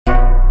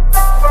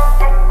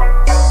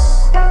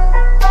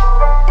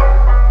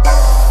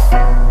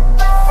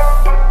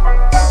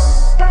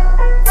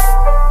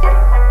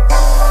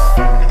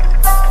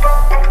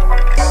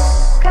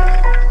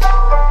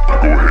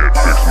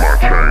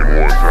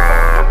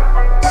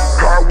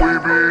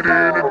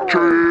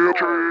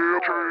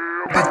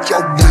bitch, I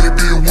whip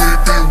it,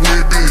 whip it,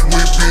 whip it,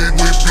 whip it,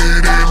 whip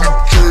it in the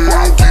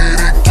trail. Get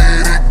it,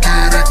 get it,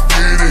 get it,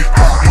 get it.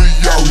 We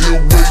out here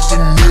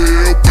raising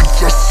hell,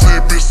 bitch, I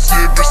sip it,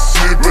 sip it,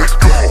 sip it.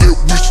 That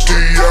whiskey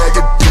out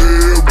the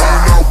pail, then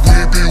I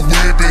whip it,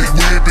 whip it,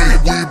 whip it,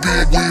 whip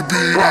it, whip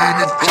it in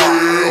the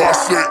trail. I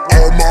say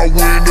all my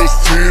windows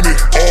tinted,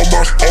 all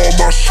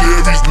my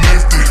Chevys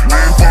lifted.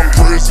 My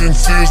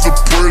presence is a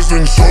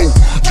present, so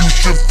you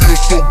should feel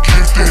so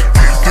gifted.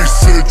 They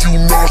said you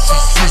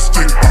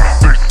narcissistic.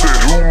 They said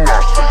who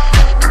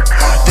narcissistic?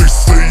 They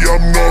say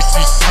I'm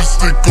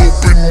narcissistic.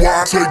 Open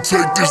wide,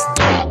 take this.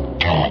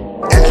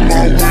 All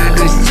my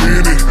windows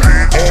tinted,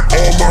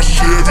 all my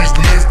Chevys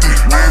lifted.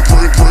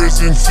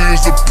 Presence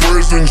is a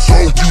present, so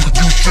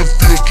you should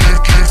feel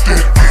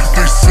gifted.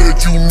 They said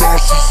you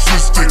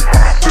narcissistic.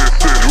 They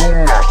said who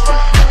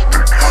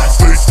narcissistic?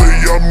 They say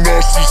I'm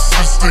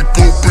narcissistic.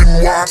 Open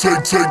wide,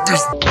 take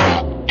this.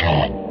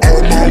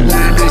 All my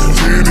windows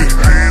tinted,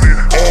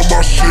 all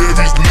my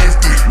Chevys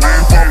lifted.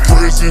 My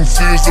presence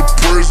is a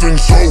present,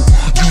 so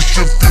you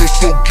should feel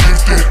so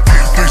gifted.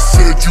 They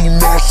said you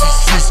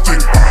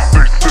narcissistic.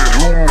 They said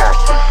who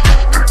narcissistic?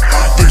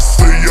 They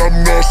say I'm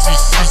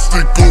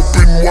narcissistic.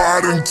 Open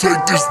wide and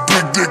take this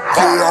big dick.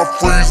 Yeah, I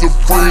freeze a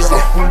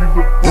freezer.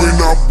 When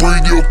I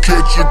breathe, you'll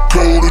catch a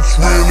cold. It's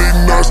really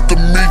nice to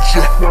meet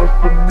ya.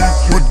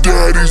 But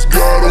daddy's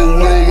got a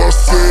roll. I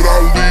said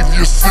I'll leave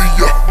you, see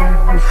ya.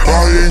 I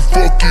ain't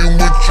fucking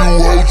with you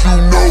hoes, you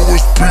know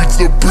it's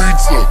pizza,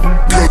 pizza.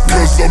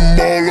 Cause I'm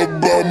all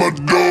about my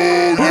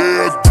dough,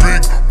 yeah, it's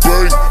big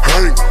bang,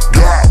 Hank.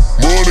 Got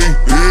money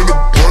in the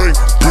bank,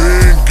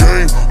 pen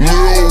game,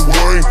 Lil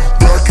Wayne.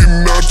 Back in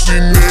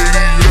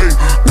 1988,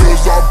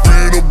 cause I've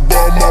been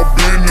about my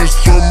business.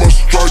 Turn my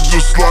strike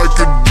just like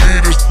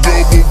Adidas.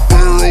 Double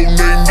barrel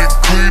named it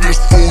Cletus.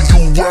 For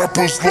you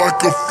rappers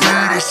like a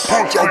fetus.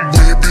 I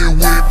whip it,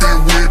 whip it,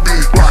 whip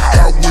it.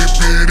 I whip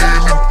it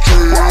in the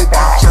trail,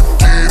 bitch, I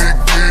get it,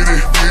 get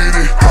it, get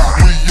it.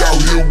 We out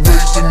here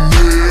raising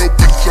hell,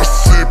 bitch, I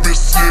sip it,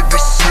 sip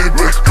it, sip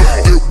it.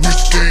 That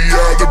whiskey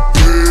out the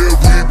pail,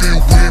 whip it,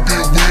 whip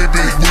it, whip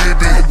it,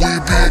 whip it,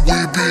 whip it,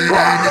 whip it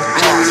in the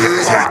trail.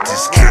 Take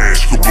this cash,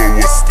 go blow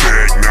a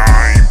stack. Now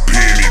I ain't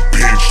penny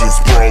pinching.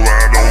 Sprawl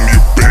out on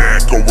your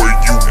back or where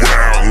you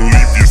out and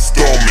leave your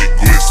stomach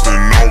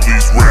glistening. All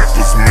these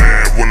rappers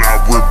mad when I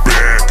rip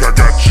back. I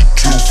got you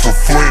two for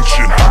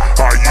flinching.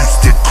 I used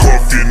to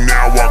cuff you,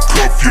 now I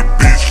cuff your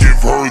bitch.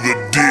 Give her the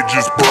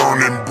digits,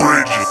 burning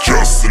bridges.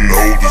 Justin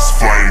hold his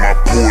flame, I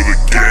pour the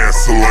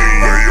gasoline.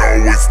 They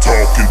always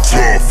talking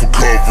tough for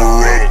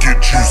cover up. Get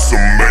you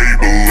some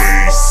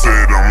Maybelline.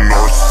 Said I'm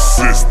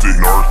narcissistic,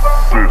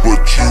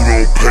 but you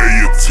don't pay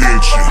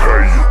attention.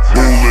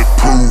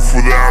 Bulletproof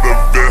without a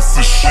vest,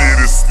 the shit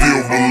is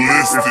still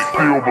ballistic.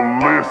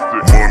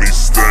 Money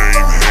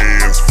stained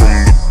hands from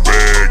the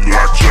bag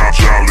like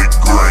Jolly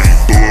Green.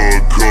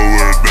 Blood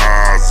colored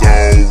eyes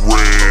all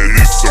red,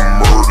 it's a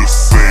murder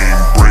scene.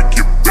 Break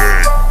your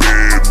back,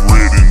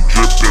 bedridden,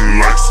 dripping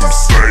like some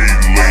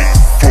saline.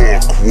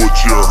 Fuck what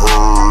you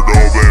heard,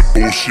 all that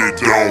bullshit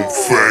don't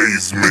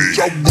faze me.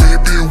 I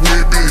whip it,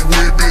 whip it,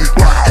 whip it.